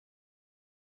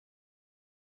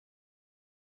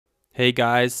Hey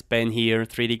guys, Ben here,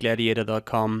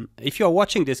 3dgladiator.com. If you're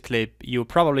watching this clip, you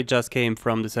probably just came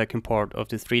from the second part of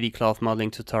the 3D cloth modeling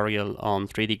tutorial on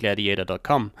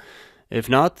 3dgladiator.com. If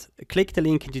not, click the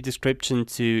link in the description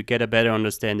to get a better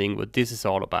understanding what this is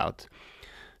all about.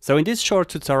 So in this short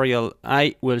tutorial,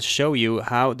 I will show you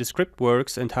how the script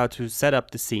works and how to set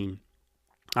up the scene.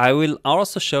 I will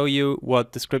also show you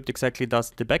what the script exactly does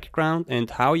in the background and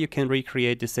how you can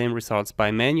recreate the same results by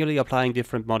manually applying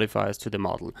different modifiers to the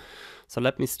model. So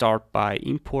let me start by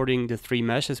importing the three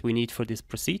meshes we need for this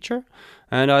procedure.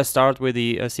 And I start with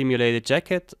the simulated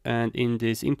jacket, and in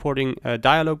this importing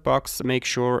dialog box, make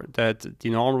sure that the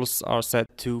normals are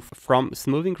set to from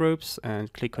smoothing groups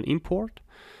and click on import.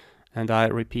 And I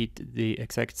repeat the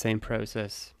exact same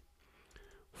process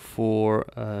for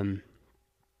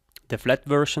the flat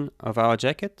version of our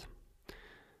jacket.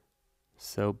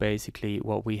 So basically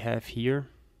what we have here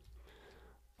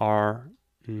are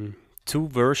two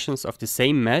versions of the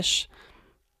same mesh.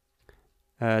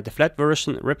 The flat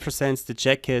version represents the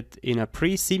jacket in a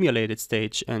pre-simulated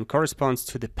stage and corresponds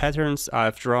to the patterns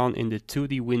I've drawn in the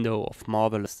 2D window of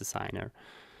Marvelous Designer.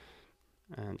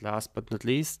 And last but not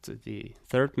least, the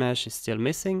third mesh is still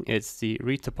missing. It's the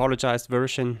retopologized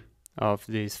version of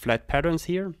these flat patterns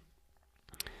here.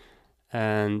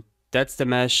 And that's the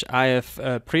mesh I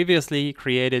have previously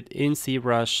created in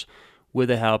ZBrush with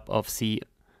the help of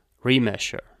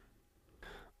ZRemesher.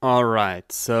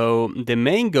 Alright, so the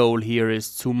main goal here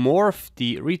is to morph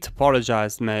the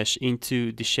retopologized mesh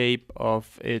into the shape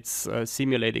of its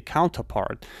simulated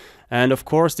counterpart. And of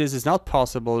course this is not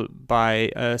possible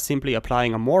by simply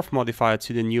applying a morph modifier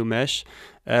to the new mesh,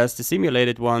 as the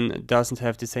simulated one doesn't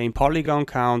have the same polygon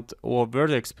count or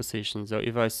vertex position. So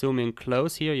if I zoom in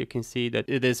close here, you can see that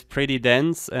it is pretty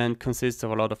dense and consists of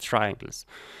a lot of triangles.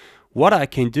 What I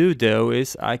can do though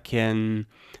is I can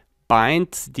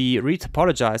bind the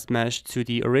retopologized mesh to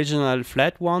the original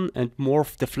flat one and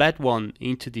morph the flat one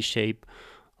into the shape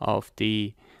of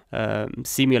the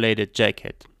simulated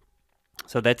jacket.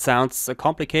 So that sounds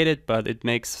complicated, but it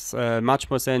makes much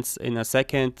more sense in a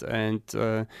second, and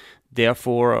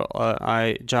therefore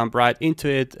I jump right into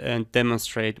it and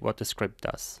demonstrate what the script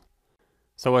does.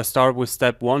 So I start with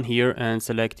step 1 here and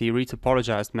select the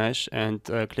retopologized mesh and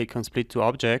click on split to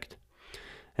object.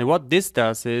 And what this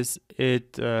does is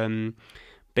it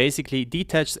basically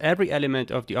detaches every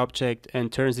element of the object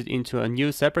and turns it into a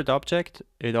new separate object.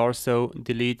 It also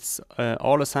deletes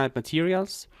all assigned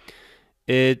materials.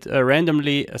 It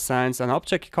randomly assigns an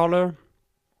object color,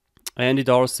 and it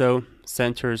also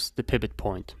centers the pivot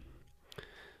point.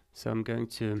 So I'm going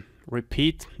to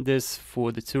repeat this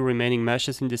for the two remaining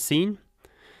meshes in the scene.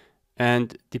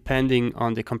 And depending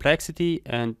on the complexity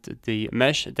and the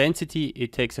mesh density,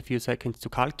 it takes a few seconds to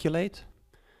calculate.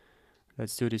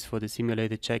 Let's do this for the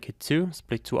simulated jacket 2,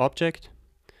 split to object.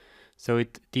 So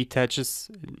it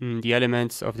detaches the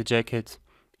elements of the jacket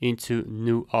into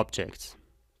new objects.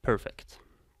 Perfect.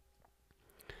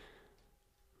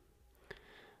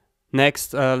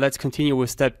 Next, let's continue with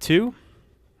step 2.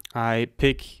 I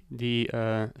pick the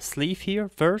sleeve here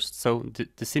first, so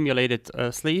the simulated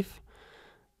sleeve,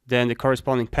 then the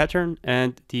corresponding pattern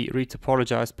and the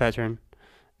retopologized pattern.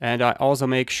 And I also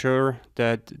make sure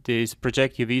that this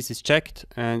project UVs is checked,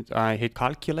 and I hit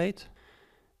calculate.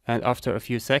 And after a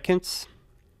few seconds,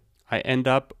 I end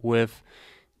up with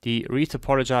the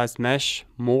retopologized mesh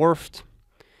morphed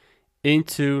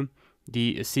into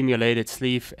the simulated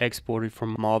sleeve exported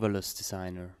from Marvelous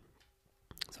Designer.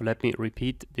 So let me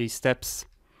repeat these steps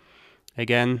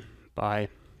again by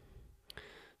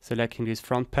selecting this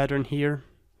front pattern here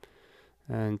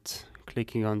and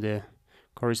clicking on the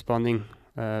corresponding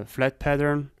flat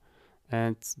pattern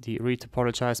and the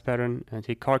retopologized pattern and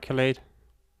hit calculate.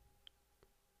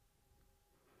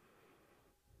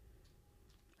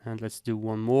 And let's do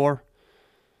one more.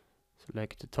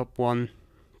 Select the top one,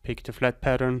 pick the flat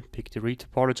pattern, pick the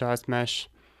retopologized mesh,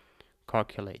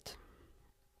 calculate.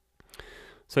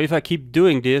 So if I keep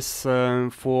doing this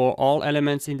for all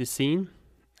elements in the scene,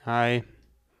 I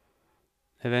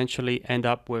eventually end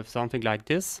up with something like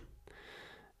this.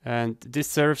 And this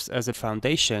serves as a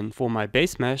foundation for my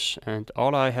base mesh, and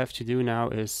all I have to do now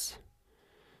is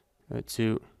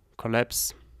to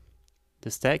collapse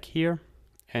the stack here,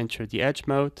 enter the edge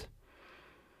mode,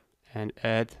 and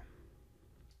add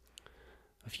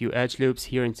a few edge loops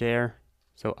here and there,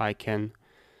 so I can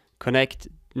connect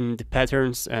the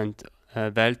patterns and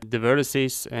weld the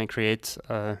vertices and create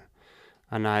a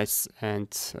nice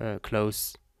and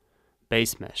close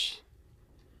base mesh.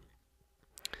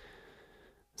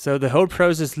 So the whole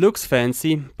process looks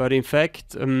fancy, but in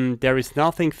fact there is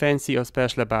nothing fancy or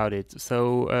special about it.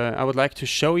 So I would like to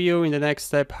show you in the next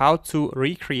step how to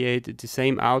recreate the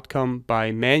same outcome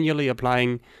by manually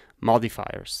applying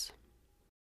modifiers.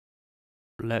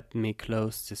 Let me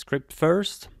close the script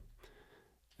first,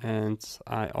 and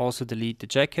I also delete the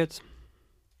jacket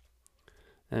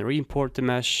and re-import the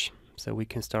mesh so we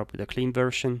can start with a clean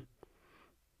version.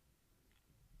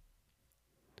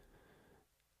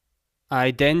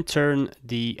 I then turn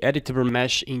the editable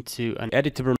mesh into an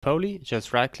editable poly.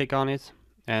 Just right click on it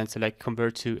and select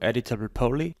convert to editable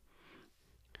poly.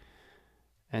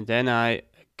 And then I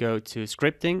go to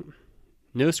scripting,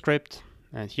 new script,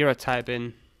 and here I type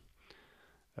in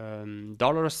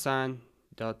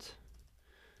 $dot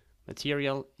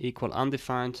material equal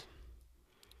undefined,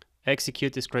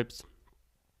 execute the script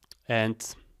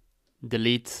and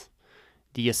delete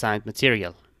the assigned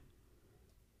material.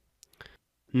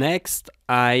 Next,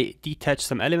 I detach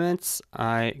some elements.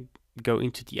 I go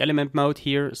into the element mode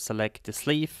here, select the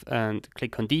sleeve and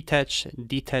click on detach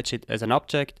it as an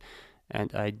object.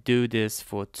 And I do this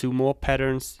for 2 more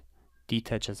patterns,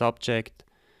 detach as object,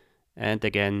 and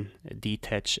again,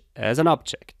 detach as an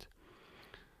object.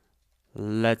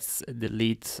 Let's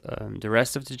delete the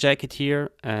rest of the jacket here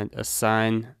and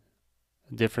assign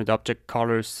different object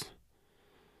colors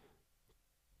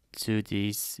to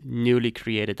these newly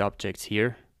created objects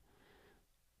here.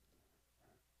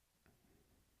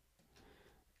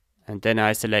 And then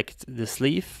I select the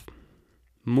sleeve,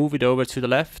 move it over to the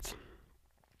left.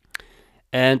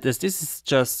 And as this is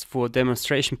just for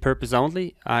demonstration purpose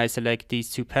only, I select these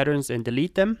 2 patterns and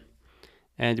delete them.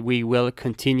 And we will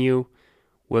continue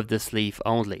with the sleeve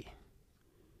only.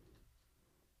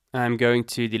 I'm going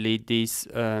to delete these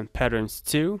patterns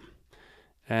too.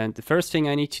 And the first thing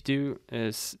I need to do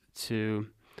is to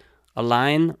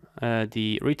align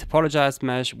the retopologized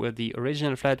mesh with the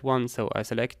original flat one. So I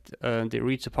select the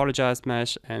retopologized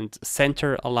mesh and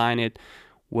center align it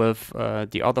with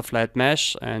the other flat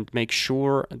mesh and make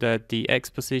sure that the X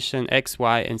position, X,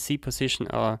 Y, and Z position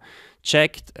are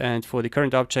checked. And for the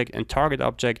current object and target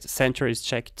object, center is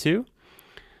checked too.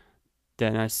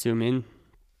 Then I zoom in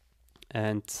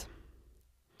and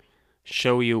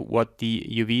show you what the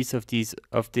UVs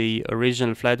of the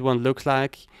original flat one look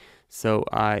like. So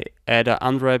I add an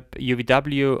unwrap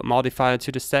UVW modifier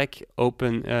to the stack,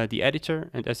 open the editor,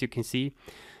 and as you can see,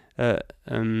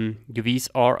 UVs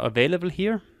are available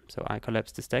here. So I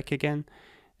collapse the stack again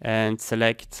and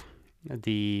select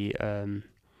the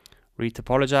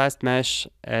retopologized mesh,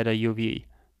 add a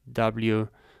UVW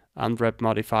unwrap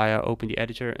modifier, open the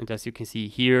editor, and as you can see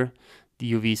here,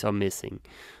 the UVs are missing.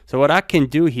 So what I can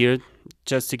do here,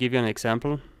 just to give you an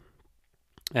example,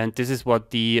 and this is what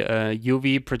the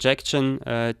UV projection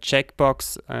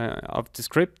checkbox of the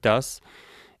script does.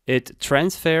 It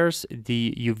transfers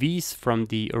the UVs from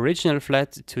the original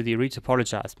flat to the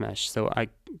retopologized mesh. So I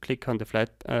click on the flat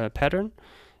pattern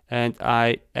and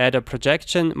I add a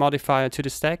projection modifier to the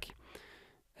stack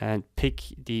and pick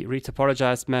the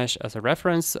retopologized mesh as a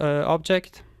reference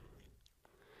object.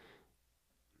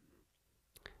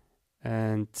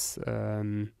 And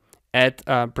add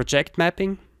a project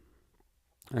mapping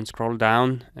and scroll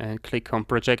down and click on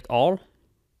project all.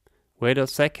 Wait a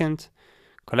second,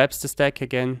 collapse the stack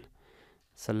again,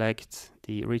 select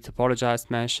the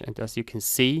retopologized mesh, and as you can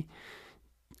see,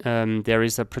 there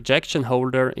is a projection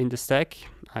holder in the stack.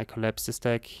 I collapse the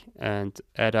stack and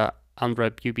add a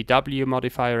unwrap UVW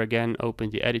modifier again, open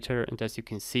the editor, and as you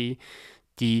can see,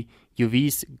 the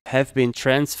UVs have been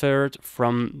transferred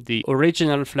from the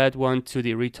original flat one to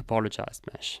the retopologized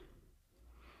mesh.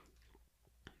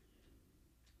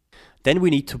 Then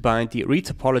we need to bind the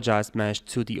retopologized mesh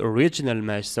to the original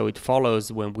mesh so it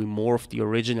follows when we morph the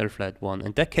original flat one,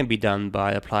 and that can be done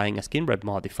by applying a skin wrap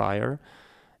modifier.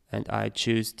 And I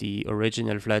choose the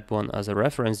original flat one as a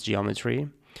reference geometry.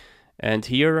 And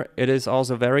here it is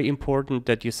also very important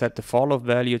that you set the fall off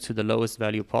value to the lowest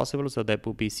value possible, so that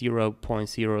would be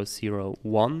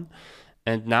 0.001.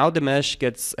 And now the mesh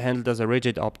gets handled as a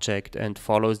rigid object and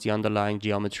follows the underlying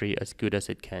geometry as good as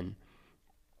it can.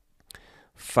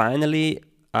 Finally,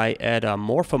 I add a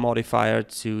morph modifier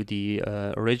to the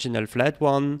original flat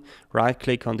one, right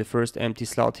click on the first empty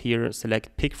slot here,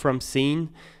 select pick from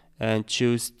scene and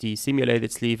choose the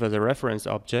simulated sleeve as a reference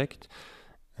object.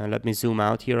 Let me zoom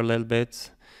out here a little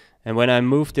bit. And when I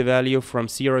move the value from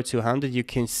 0 to 100, you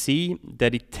can see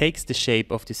that it takes the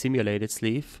shape of the simulated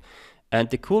sleeve.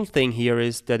 And the cool thing here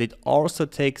is that it also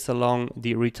takes along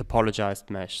the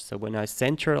retopologized mesh. So when I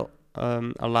center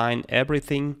align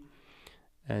everything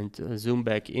and zoom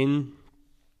back in,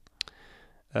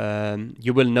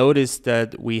 you will notice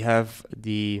that we have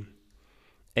the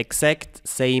exact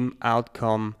same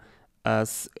outcome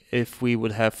as if we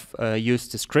would have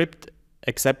used the script,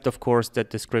 except of course that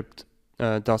the script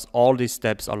does all these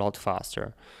steps a lot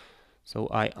faster. So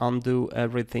I undo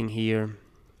everything here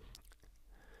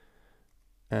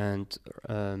and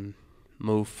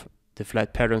move the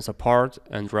flat patterns apart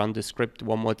and run the script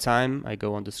one more time. I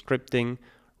go on the scripting,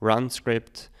 run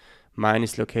script. Mine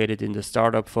is located in the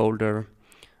startup folder.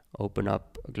 Open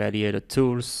up Gladiator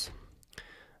Tools.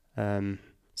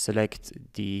 Select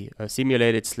the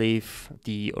simulated sleeve,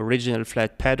 the original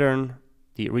flat pattern,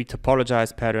 the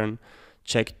retopologized pattern,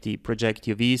 check the project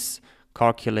UVs,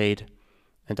 calculate,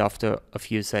 and after a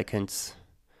few seconds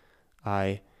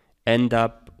I end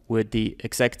up with the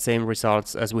exact same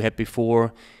results as we had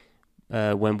before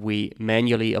when we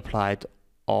manually applied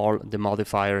all the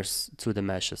modifiers to the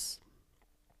meshes.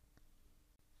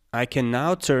 I can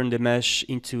now turn the mesh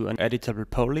into an editable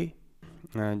poly.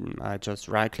 And I just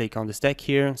right click on the stack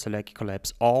here, select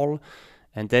collapse all,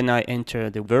 and then I enter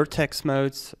the vertex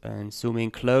mode and zoom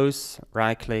in close,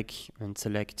 right click and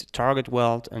select target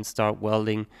weld and start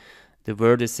welding the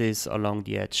vertices along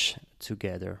the edge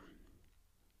together.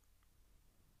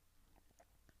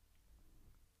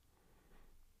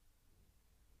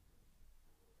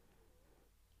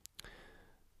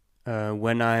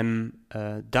 When I'm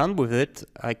done with it,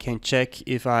 I can check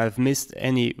if I've missed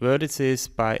any vertices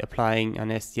by applying an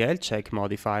STL check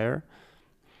modifier.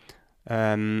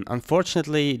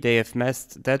 Unfortunately, they have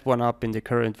messed that one up in the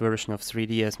current version of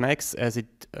 3ds Max, as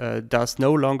it does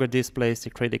no longer display the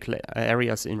critical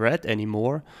areas in red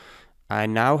anymore. I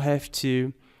now have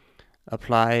to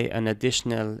apply an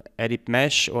additional edit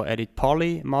mesh or edit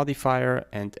poly modifier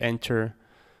and enter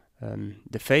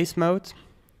the face mode.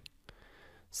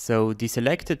 So the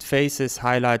selected faces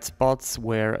highlight spots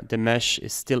where the mesh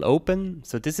is still open.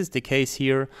 So this is the case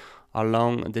here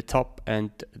along the top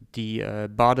and the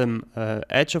bottom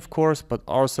edge, of course, but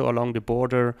also along the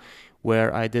border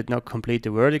where I did not complete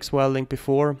the vertex welding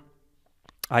before.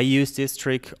 I use this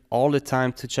trick all the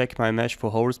time to check my mesh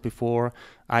for holes before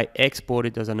I export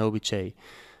it as an OBJ.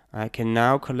 I can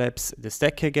now collapse the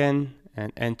stack again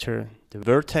and enter the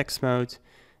vertex mode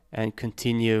and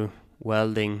continue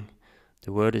welding the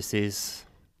vertices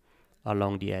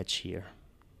along the edge here.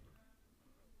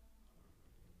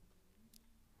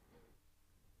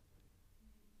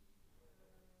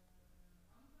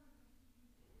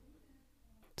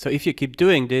 So if you keep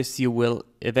doing this, you will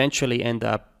eventually end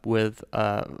up with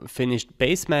a finished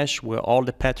base mesh where all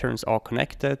the patterns are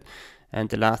connected. And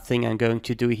the last thing I'm going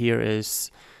to do here is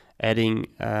adding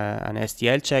an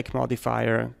STL check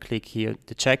modifier. Click here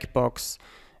the checkbox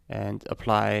and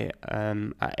apply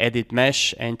edit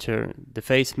mesh, enter the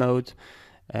face mode,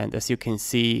 and as you can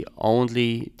see,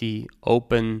 only the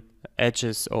open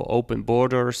edges or open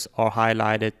borders are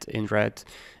highlighted in red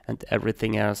and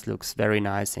everything else looks very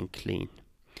nice and clean.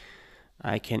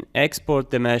 I can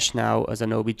export the mesh now as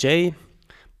an OBJ,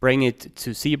 bring it to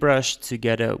ZBrush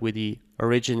together with the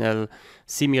original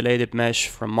simulated mesh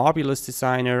from Marvelous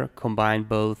Designer, combine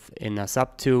both in a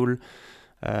subtool,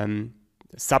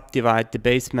 subdivide the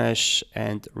base mesh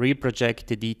and reproject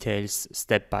the details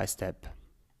step by step.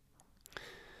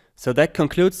 So that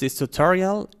concludes this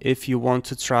tutorial. If you want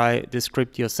to try the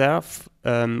script yourself,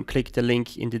 click the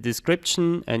link in the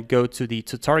description and go to the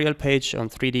tutorial page on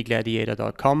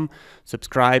 3dgladiator.com,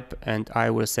 subscribe, and I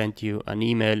will send you an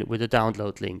email with a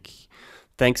download link.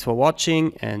 Thanks for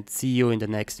watching and see you in the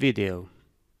next video.